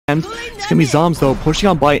And it's gonna be zombs though, pushing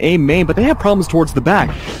on by A main, but they have problems towards the back.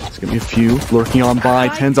 It's gonna be a few lurking on by.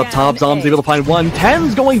 Tenz up top, zombs able to find one.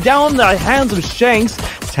 Tenz going down the hands of Shanks.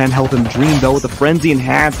 10 health and dream though with the frenzy in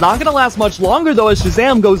hands. Not gonna last much longer though as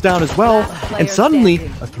ShahZaM goes down as well. And suddenly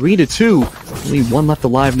a 3-2. Only one left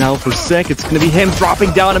alive now for Sick. It's gonna be him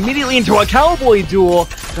dropping down immediately into a cowboy duel.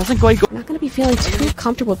 Doesn't quite go. Not gonna be feeling too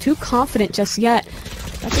comfortable, too confident just yet.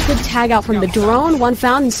 That's a good tag out from the drone. One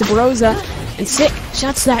found in subroza. And Sick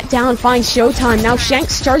shuts that down, finds Showtime. Now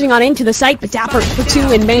Shanks charging on into the site, but dapr for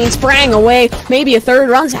 2 in main, sprang away. Maybe a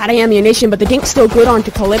third, runs out of ammunition, but the dink's still good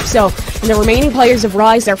onto Calypso. And the remaining players of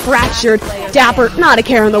Rise, they're fractured. dapr, not a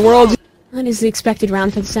care in the world. That is the expected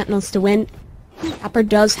round for the Sentinels to win. dapr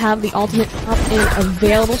does have the ultimate up and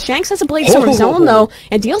available. Shanks has a blade sword of his own though,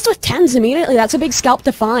 and deals with Tenz immediately. That's a big scalp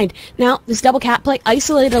to find. Now, this double cat play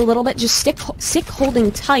isolated a little bit, just Sick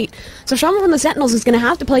holding tight. So someone from the Sentinels is going to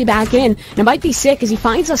have to play back in, and it might be Sick as he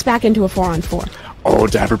finds us back into a 4-on-4. Oh,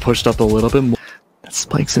 dapr pushed up a little bit more. That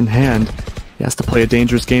spike's in hand. He has to play a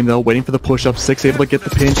dangerous game though, waiting for the push-up. Sick's able to get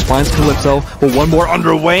the pinch, finds Calypso, but one more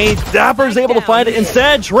underway. dapr's able to find it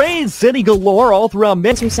instead. Trades city galore all throughout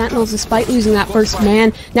mid. Some Sentinels despite losing that first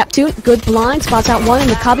man. Neptune, good blind, spots out one in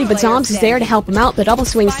the cubby, but zombs is there to help him out. The double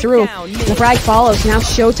swings through. The frag follows. Now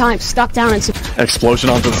Showtime stuck down and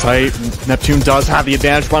explosion onto the site. Neptune does have the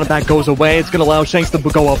advantage. Running back goes away. It's going to allow Shanks to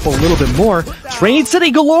go up a little bit more. Trade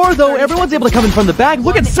city galore though. Everyone's able to come in from the back.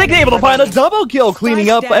 Look at Sick able to find a double kill,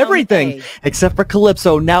 cleaning up everything. Except for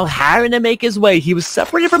Calypso, now having to make his way. He was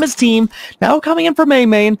separated from his team, now coming in from A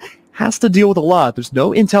main, has to deal with a lot. There's no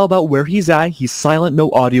intel about where he's at. He's silent,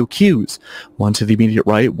 no audio cues. One to the immediate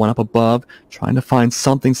right, one up above, trying to find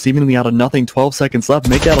something seemingly out of nothing. 12 seconds left,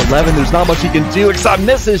 make that 11. There's not much he can do except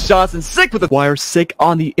miss his shots, and Sick with the wire. Sick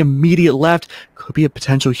on the immediate left. Could be a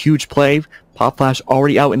potential huge play. Pop flash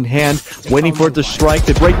already out in hand, waiting for it to strike,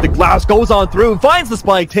 to break the glass, goes on through, finds the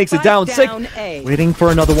spike, takes it down. Sick, waiting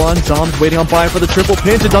for another one. Zombs waiting on by for the triple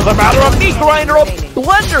pinch. It doesn't matter. A meat grinder, a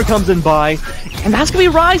blender comes in by. And that's going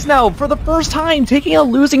to be Rise now for the first time, taking a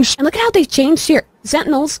losing and look at how they've changed here.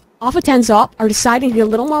 Sentinels, off of Tenz up, are deciding to be a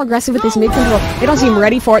little more aggressive with this mid control. They don't seem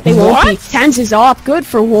ready for it. They won't be. Tenz is off. Good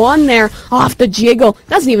for one there. Off the jiggle.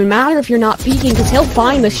 Doesn't even matter if you're not peeking, because he'll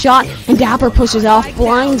find the shot. And dapr pushes off.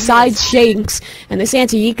 Blindsides Shanks. And this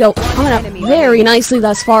anti-eco coming up very nicely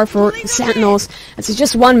thus far for the Sentinels. It's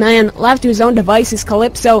just one man left to his own devices.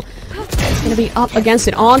 Calypso is going to be up against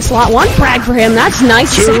an onslaught. One frag for him. That's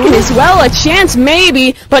nice. Second as well. A chance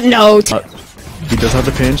maybe, but no. He does have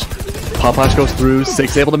the pinch. Pop flash goes through.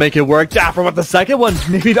 Sick's able to make it work. dapr with the second one.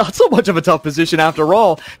 Maybe not so much of a tough position after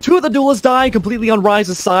all. Two of the duelists die completely on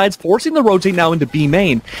Rise's sides, forcing the rotate now into B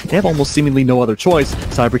main. They have almost seemingly no other choice.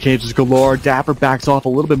 Cyber cages galore. dapr backs off a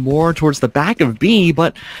little bit more towards the back of B,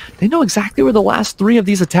 but they know exactly where the last 3 of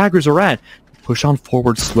these attackers are at. Push on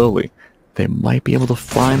forward slowly. They might be able to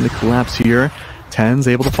find the collapse here. Tenz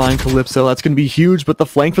able to find Calypso. That's going to be huge, but the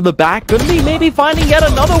flank from the back could be maybe finding yet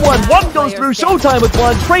another one. One goes through. Showtime with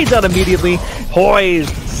one. Trades out immediately.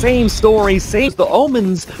 Poised. Same story. Same. The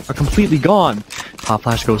omens are completely gone. Pop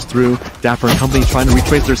flash goes through. dapr and company trying to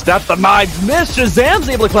retrace their steps. The knives miss. ShahZaM's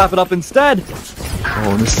able to clap it up instead. Oh,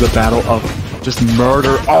 and this is a battle of just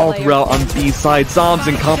murder all throughout on B side. Zombs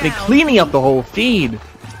and company cleaning up the whole feed.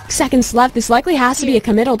 Seconds left. This likely has to be a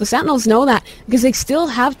committal. The Sentinels know that because they still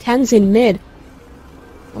have Tenz in mid.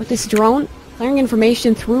 With this drone, clearing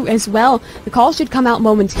information through as well. The call should come out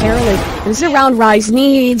momentarily. And this is a round Rise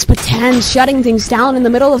needs, but Tenz shutting things down in the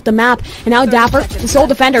middle of the map. And now dapr, the sole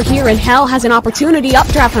defender here in hell, has an opportunity.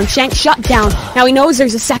 Updraft from Shanks, shut down. Now he knows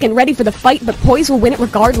there's a second ready for the fight, but Poise will win it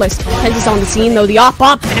regardless. Tenz is on the scene though. The up,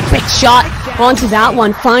 and a quick shot onto that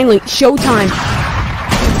one. Finally, Showtime.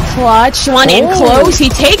 Clutch, one in close. He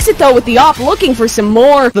takes it though with the op, looking for some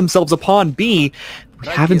more. Themselves upon B. We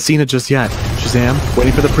haven't seen it just yet. ShahZaM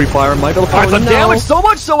waiting for the pre-fire. Might be able to find some damage. So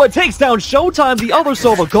much so it takes down Showtime. The other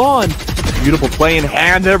Sova gone. Beautiful play in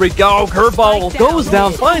hand. There we go. Curveball goes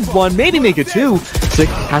down. Finds one. Maybe make it 2. Sick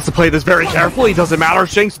has to play this very carefully. Doesn't matter.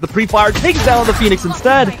 Shanks with the pre-fire takes down the Phoenix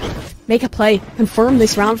instead. Make a play. Confirm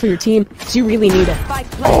this round for your team, because you really need it.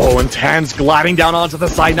 Oh, and Tenz gliding down onto the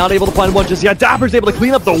side. Not able to find one just yet. dapr's able to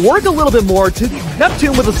clean up the work a little bit more. To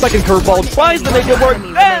Neptune with a second curveball. Tries to make it work.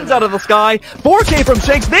 Ends out of the sky. 4K from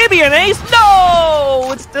Shanks. Maybe an ace. No!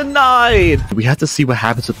 It's denied. We have to see what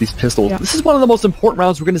happens with these pistols. Yeah. This is one of the most important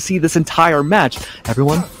rounds we're going to see this entire match.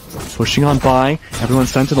 Everyone pushing on by. Everyone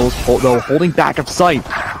Sentinels though holding back of sight.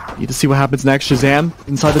 Need to see what happens next. ShahZaM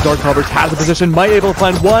inside the dark covers has the position, might able to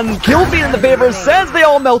find one kill feed in the favor of Senz. They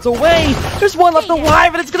all melt away. There's one left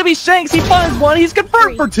alive, and it's gonna be Shanks. He finds one. He's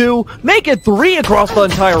confirmed for 2. Make it 3 across the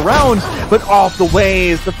entire round, but off the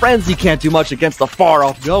ways. The frenzy can't do much against the far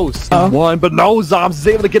off ghost. One, but no, zombs is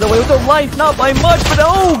able to get away with their life, not by much, but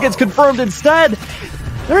oh, gets confirmed instead.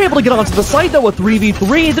 They're able to get onto the site though with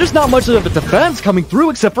 3v3. There's not much of a defense coming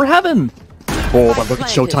through except for Heaven. Oh, but look at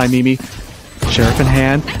Showtime, Mimi. Sheriff in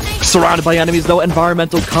hand. Surrounded by enemies though.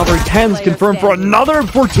 Environmental cover. Tenz confirmed for another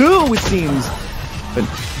for 2, it seems. But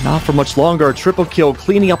not for much longer. A triple kill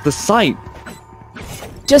cleaning up the site.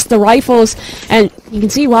 Just the rifles, and you can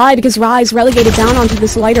see why, because Rise relegated down onto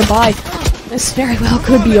this lighter buy. This very well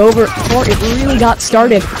could be over before it really got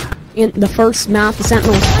started in the first map. The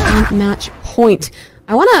Sentinels on match point.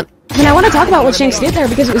 I want to talk about what Shanks did there,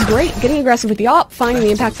 because it was great, getting aggressive with the op, finding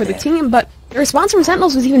the impact for the team, but the response from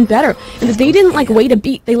Sentinels was even better, and that they didn't like wait a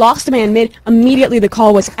beat. They lost a man mid, immediately the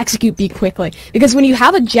call was execute B quickly, because when you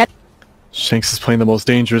have a jet... Shanks is playing the most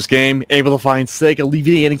dangerous game, able to find Sig,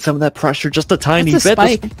 alleviating some of that pressure just a tiny bit.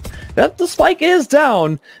 The spike is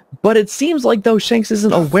down, but it seems like though Shanks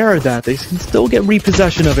isn't aware of that. They can still get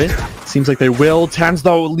repossession of it. Seems like they will. Tenz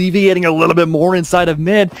though alleviating a little bit more inside of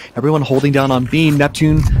mid. Everyone holding down on B.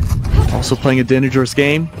 Neptune also playing a dangerous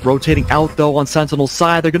game. Rotating out though on Sentinel's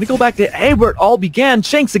side. They're going to go back to A where it all began.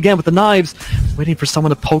 Shanks again with the knives. Waiting for someone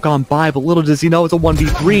to poke on by, but little does he know it's a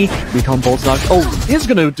 1v3. Recon bolts knocked. Oh, he's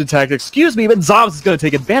going to detect, excuse me, but zombs is going to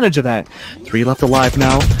take advantage of that. 3 left alive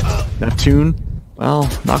now. Neptune, well,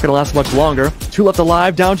 not going to last much longer. 2 left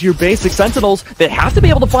alive, down to your basic Sentinels. They have to be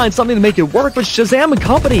able to find something to make it work, but ShahZaM and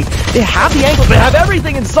company, they have the angles, they have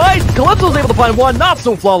everything inside. Calypso's able to find one, not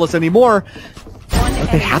so flawless anymore.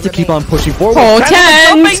 But they have to keep on pushing forward. Oh,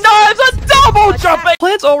 Tenz! Knives, a double jumping!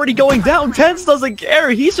 Plant's already going down. Tenz doesn't care.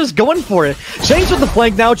 He's just going for it. Shanks with the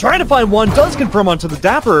flank now, trying to find one. Does confirm onto the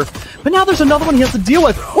dapr. But now there's another one he has to deal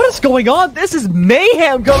with. What is going on? This is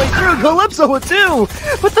mayhem going through. Calypso with 2.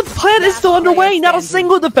 But the plant is still underway. Not a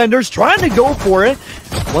single defender's trying to go for it.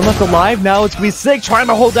 1 left alive now. It's going to be Sig trying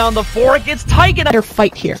to hold down the 4. It gets tight. Better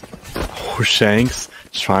fight here. Oh, Shanks.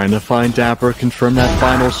 Trying to find dapr, confirm that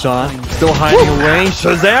final shot. Still hiding away.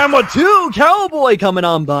 ShahZaM with 2! Cowboy coming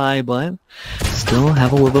on by, but still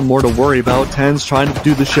have a little bit more to worry about. Tenz trying to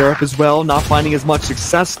do the Sheriff as well. Not finding as much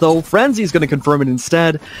success, though. Frenzy's going to confirm it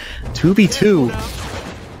instead. 2v2.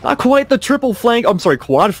 Not quite the triple flank, I'm sorry,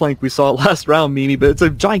 quad flank we saw last round, Mimi, but it's a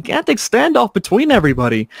gigantic standoff between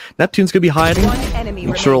everybody. Neptune's gonna be hiding.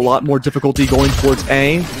 Make sure a lot more difficulty going towards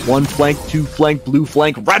A. 1 flank, 2 flank, blue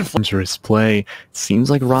flank, red flank. Dangerous play. It seems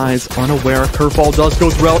like Rise unaware. Curveball does go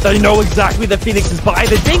through. They know exactly that Phoenix is by.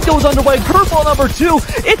 The dink goes underway. Curveball number 2.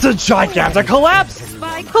 It's a gigantic collapse.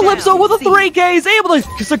 Calypso with a 3K is able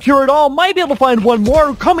to secure it all. Might be able to find one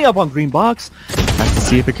more coming up on green box. Has to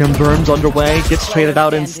see if it confirms underway. Gets traded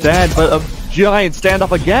out instead, but a giant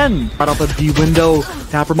standoff again. Right off the B window.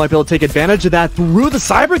 dapr might be able to take advantage of that through the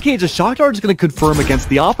cyber cage. A shock dart is going to confirm against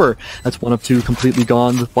the offer. That's 1 of 2 completely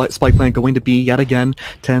gone. The spike plant going to B yet again.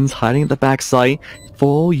 Tenz hiding at the back site.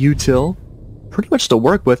 Full util. Pretty much to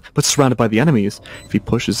work with, but surrounded by the enemies. If he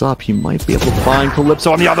pushes up, he might be able to find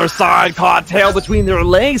Calypso on the other side. Caught tail between their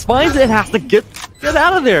legs. Finds it. Has to get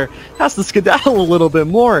out of there. Has to skedaddle a little bit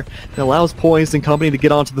more. It allows Poised and company to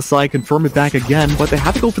get onto the side, confirm it back again, but they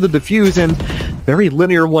have to go for the defuse, and very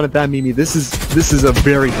linear one at that, Mimi. This is a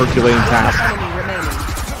very Herculean task.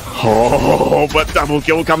 Oh, but double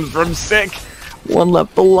kill comes from Sick. 1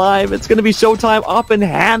 left alive. It's going to be Showtime up in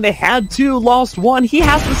hand. They had 2, lost 1. He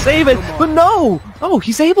has to save it, but no! Oh,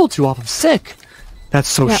 he's able to off of Sick. That's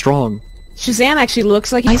so strong. ShahZaM actually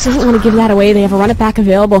looks like he doesn't want to give that away. They have a run it back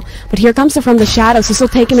available, but here comes the From the Shadows. This will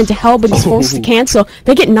take him into hell, but he's forced to cancel.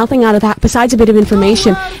 They get nothing out of that besides a bit of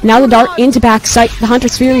information. Now the dart into back sight, the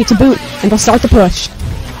Hunter's Fury to boot, and they'll start the push.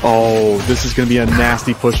 Oh, this is going to be a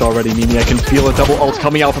nasty push already, Mimi. I can feel a double ult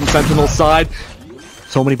coming out from Sentinel's side.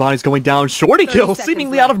 So many bodies going down. Shorty kill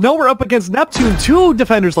seemingly out of nowhere up against Neptune. 2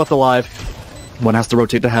 defenders left alive. 1 has to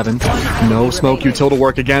rotate to Heaven. No smoke util to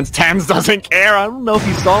work against. Tenz doesn't care. I don't know if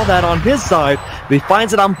he saw that on his side. But he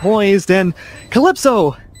finds it on Poised. And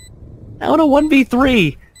Calypso, now in a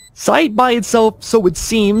 1v3. Sight by itself, so it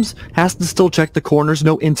seems, has to still check the corners.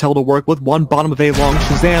 No intel to work with. 1 bottom of A long.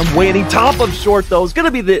 ShahZaM waiting. Top of short, though. It's going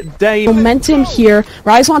to be the day. Momentum here.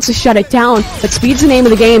 Rise wants to shut it down, but speed's the name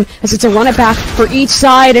of the game as it's a run it back for each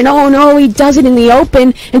side. And oh no, he does it in the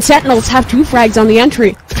open. And Sentinels have 2 frags on the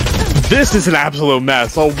entry. This is an absolute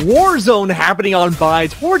mess. A war zone happening on by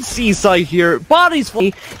towards C site here. Bodies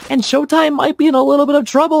fly, and Showtime might be in a little bit of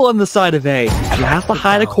trouble on the side of A. He has to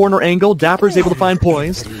hide a corner angle. dapr is able to find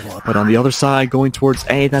poised, but on the other side, going towards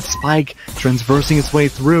A, that spike transversing its way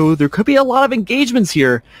through. There could be a lot of engagements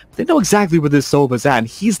here. They know exactly where this Sova's at, and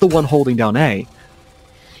he's the one holding down A.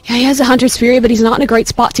 Yeah, he has a Hunter's Fury, but he's not in a great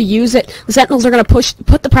spot to use it. The Sentinels are going to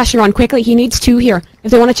put the pressure on quickly. He needs 2 here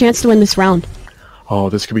if they want a chance to win this round. Oh,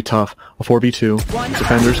 this could be tough. A 4v2.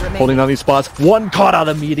 Defenders holding down these spots. One caught out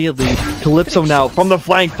immediately. Calypso now from the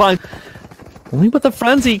flank. Fine. Only with the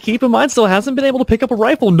frenzy. Keep in mind, still hasn't been able to pick up a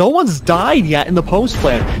rifle. No one's died yet in the post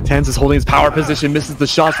plan. Tenz is holding his power position. Misses the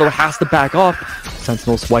shot, so has to back off.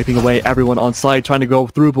 Sentinels swiping away everyone on side, trying to go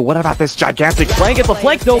through. But what about this gigantic flank? It's a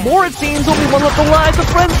flank no more, it seems. Only one left alive. The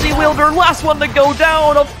frenzy wielder. Last one to go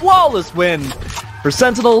down. A flawless win for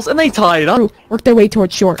Sentinels, and they tie it up. Work their way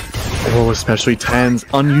towards short. Oh, especially Tenz.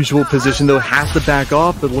 Unusual position, though, has to back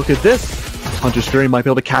off, but look at this. Hunter's Fury might be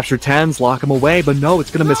able to capture Tenz, lock him away, but no, it's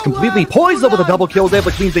going to miss completely. Poised up with a double kill, they able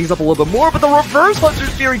to clean things up a little bit more, but the reverse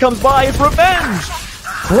Hunter's Fury comes by. It's revenge!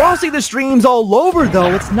 Crossing the streams all over,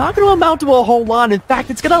 though, it's not going to amount to a whole lot. In fact,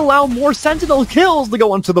 it's going to allow more Sentinel kills to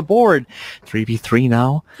go onto the board. 3v3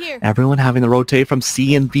 now. Everyone having to rotate from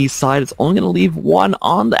C and B side. It's only going to leave one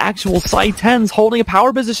on the actual side. Tenz holding a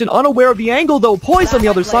power position, unaware of the angle, though. Poised on the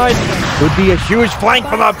other side. Would be a huge flank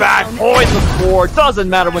from the back. Poised with 4. Doesn't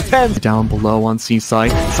matter when Tenz down below on C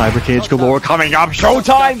side. Cyber cage galore coming up.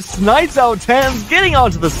 Showtime snipes out Tenz, getting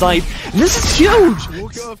onto the site. And this is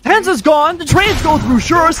huge. Tenz is gone. The trades go through.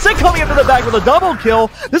 Sure, Sick coming into the back with a double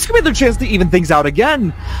kill. This could be their chance to even things out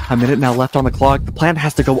again. A minute now left on the clock. The plant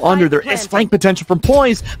has to go under. There is flank potential from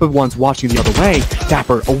Poise, but one's watching the other way.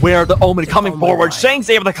 dapr aware of the omen coming forward. Shanks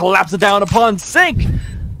able to collapse it down upon Sync.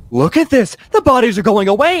 Look at this! The bodies are going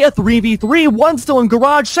away! A 3v3, one still in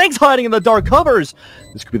garage, Shanks hiding in the dark covers!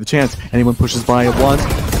 This could be the chance. Anyone pushes by at once.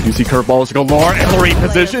 You see curveballs galore in the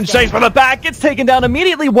reposition. Shanks from the back, gets taken down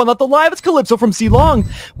immediately. One left alive, it's Calypso from C Long.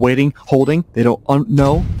 Waiting, holding, they don't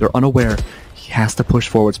know, they're unaware. He has to push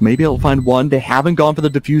forwards. Maybe he'll find one. They haven't gone for the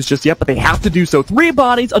defuse just yet, but they have to do so. 3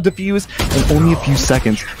 bodies, a defuse, and only a few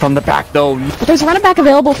seconds. From the back though. But there's a running back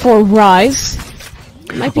available for Rise.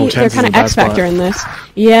 Might be their kind of X factor in this.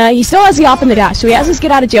 Yeah, he still has the op in the dash, so he has his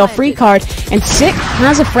get out of jail free card. And Sick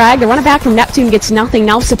has a frag. The running back from Neptune gets nothing.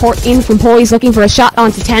 Now support in from Poise, looking for a shot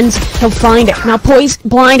onto Tenz. He'll find it. Now Poise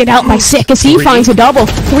blinded out by Sick as he finds a double.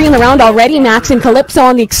 3 in the round already. Max and Calypso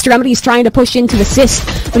on the extremities trying to push into the assist,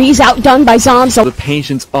 but he's outdone by zombs. So the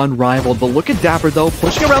patience unrivaled. But look at dapr though,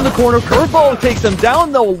 pushing around the corner. Curveball takes them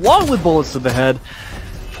down though, along with bullets to the head.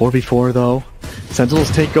 4v4 though.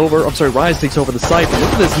 Sentinels take over, Rise takes over the site, but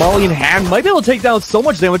look at this, Molly in hand, might be able to take down so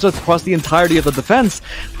much damage across the entirety of the defense,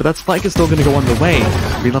 but that spike is still going to go underway.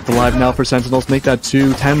 3 left alive now for Sentinels, make that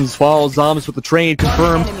 2, Tenz falls, zombs with the trade,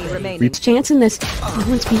 confirmed. Chance in this, no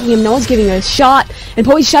one's peeking him, no one's giving a shot, and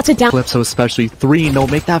Poise shuts it down. Calypso especially, 3, no,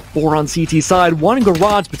 make that 4 on CT side, 1 in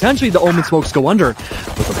garage, potentially the omen smokes go under,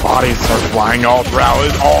 but the bodies start flying all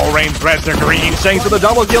throughout, all range threats are green, Shanks with a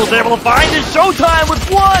double kill is able to find his Showtime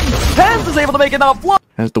with 1, Tenz is able to make it now 1.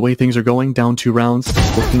 As the way things are going, down 2 rounds,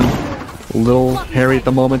 looking a little hairy at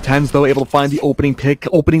the moment. Tenz, though, able to find the opening pick,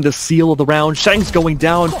 opening the seal of the round. Shanks going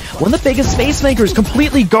down. One of the biggest space makers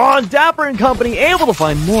completely gone. dapr and company able to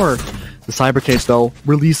find more. The cyber cage, though,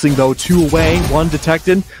 releasing, though, 2 away, 1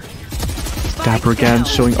 detected. dapr again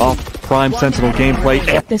showing off prime Sentinel gameplay.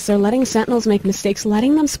 They're letting Sentinels make mistakes,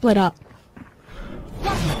 letting them split up.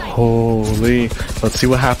 Holy. Let's see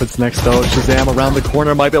what happens next, though. ShahZaM around the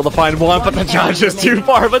corner might be able to find 1, but the judge is too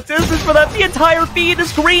far of a distance for that. The entire feed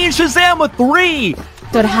is green. ShahZaM with 3.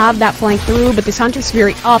 To have that flank through, but this Hunter's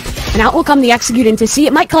Fury up, and out will come the Execute into C.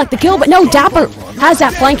 It might collect the kill, but no, dapr has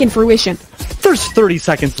that flank in fruition. There's 30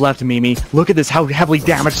 seconds left, Mimi. Look at this, how heavily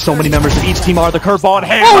damaged so many members of each team are. The curveball in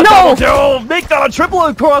hand. Oh, no! Double kill. Make that a triple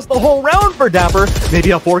across the whole round for dapr.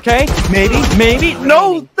 Maybe a 4K? Maybe.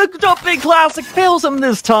 No! The jumping classic fails him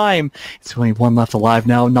this time. It's only 1 left alive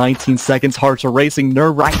now. 19 seconds. Hearts are racing.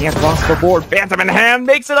 Nerve-wracking across the board. Phantom in hand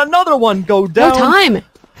makes it another one go down. No time.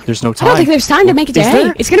 There's no time. I don't think there's time to make it to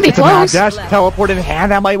A. It's going to be close. Dash, teleport in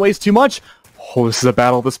hand. That might waste too much. Oh, this is a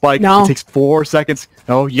battle of the spike. No. It takes 4 seconds.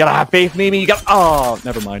 No, you gotta have faith, Mimi. You gotta... Oh,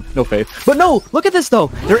 never mind. No faith. But no, look at this, though.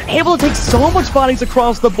 They're able to take so much bodies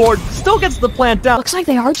across the board. Still gets the plant down. Looks like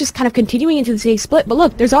they are just kind of continuing into the same split. But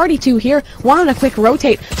look, there's already 2 here. 1 on a quick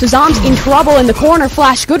rotate. So zombs in trouble in the corner.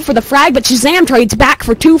 Flash good for the frag, but ShahZaM trades back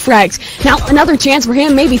for 2 frags. Now, another chance for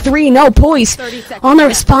him. Maybe 3. No, Poise. On the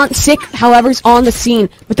response, Sick, however, is on the scene.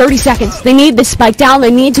 With 30 seconds. They need this spike down.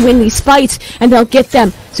 They need to win these fights, and they'll get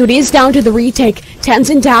them. So it is down to the retake. Tenz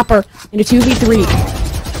and dapr in a 2v3.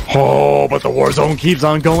 Oh, but the war zone keeps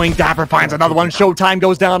on going. dapr finds another one. Showtime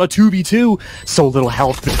goes down a 2v2. So little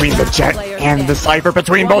health between the Jet and the Cypher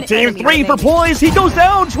between both teams. 3 for poised. He goes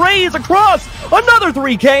down. Trey's across. Another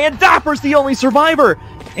 3k, and dapr's the only survivor.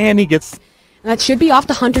 And he gets... That should be off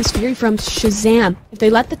the Hunter's Fury from ShahZaM. If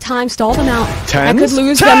they let the time stall them out, that Tenz? could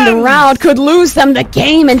lose them the round, could lose them the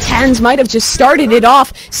game, and Tenz might have just started it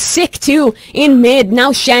off. Sick, too, in mid.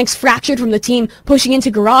 Now Shanks fractured from the team, pushing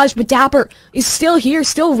into garage, but dapr is still here,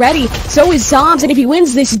 still ready. So is zombs, and if he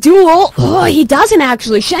wins this duel... Oh, he doesn't,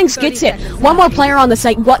 actually. Shanks gets it. One more player on the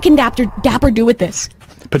site. What can dapr do with this?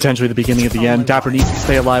 Potentially the beginning of the end. dapr needs to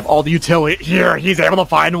stay alive. All the utility here. He's able to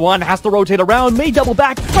find one. Has to rotate around. May double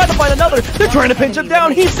back. Try to find another. They're trying to pinch him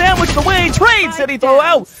down. He's sandwiched away. Trade City throw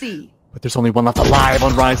out. But there's only one left alive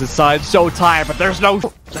on Rise's side. Showtime, but there's no...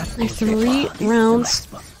 3 rounds.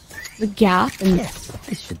 The gap. And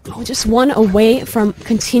just one away from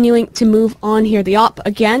continuing to move on here. The op,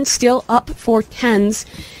 again, still up for Tenz.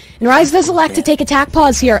 And Rise does elect to take attack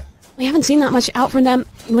pause here. We haven't seen that much out from them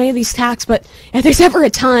in any of these attacks, but if there's ever a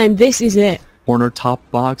time, this is it. Corner, top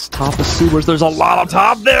box, top of sewers. There's a lot of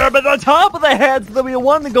top there, but the top of the heads, there'll be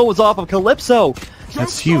one that goes off of Calypso.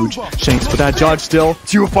 That's huge. Shanks with that dodge still.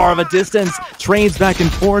 Too far of a distance. Trains back and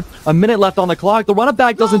forth. A minute left on the clock. The run-up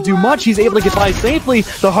back doesn't do much. He's able to get by safely.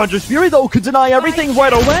 The Hunter's Fury, though, could deny everything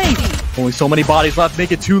right away. Only so many bodies left.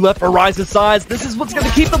 Make it 2 left for Rise's sides. This is what's going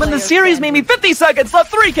to keep them in the series. Maybe 50 seconds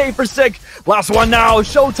left. 3k for Sick. Last one now.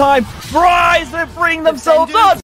 Showtime. Rise, they're freeing themselves up.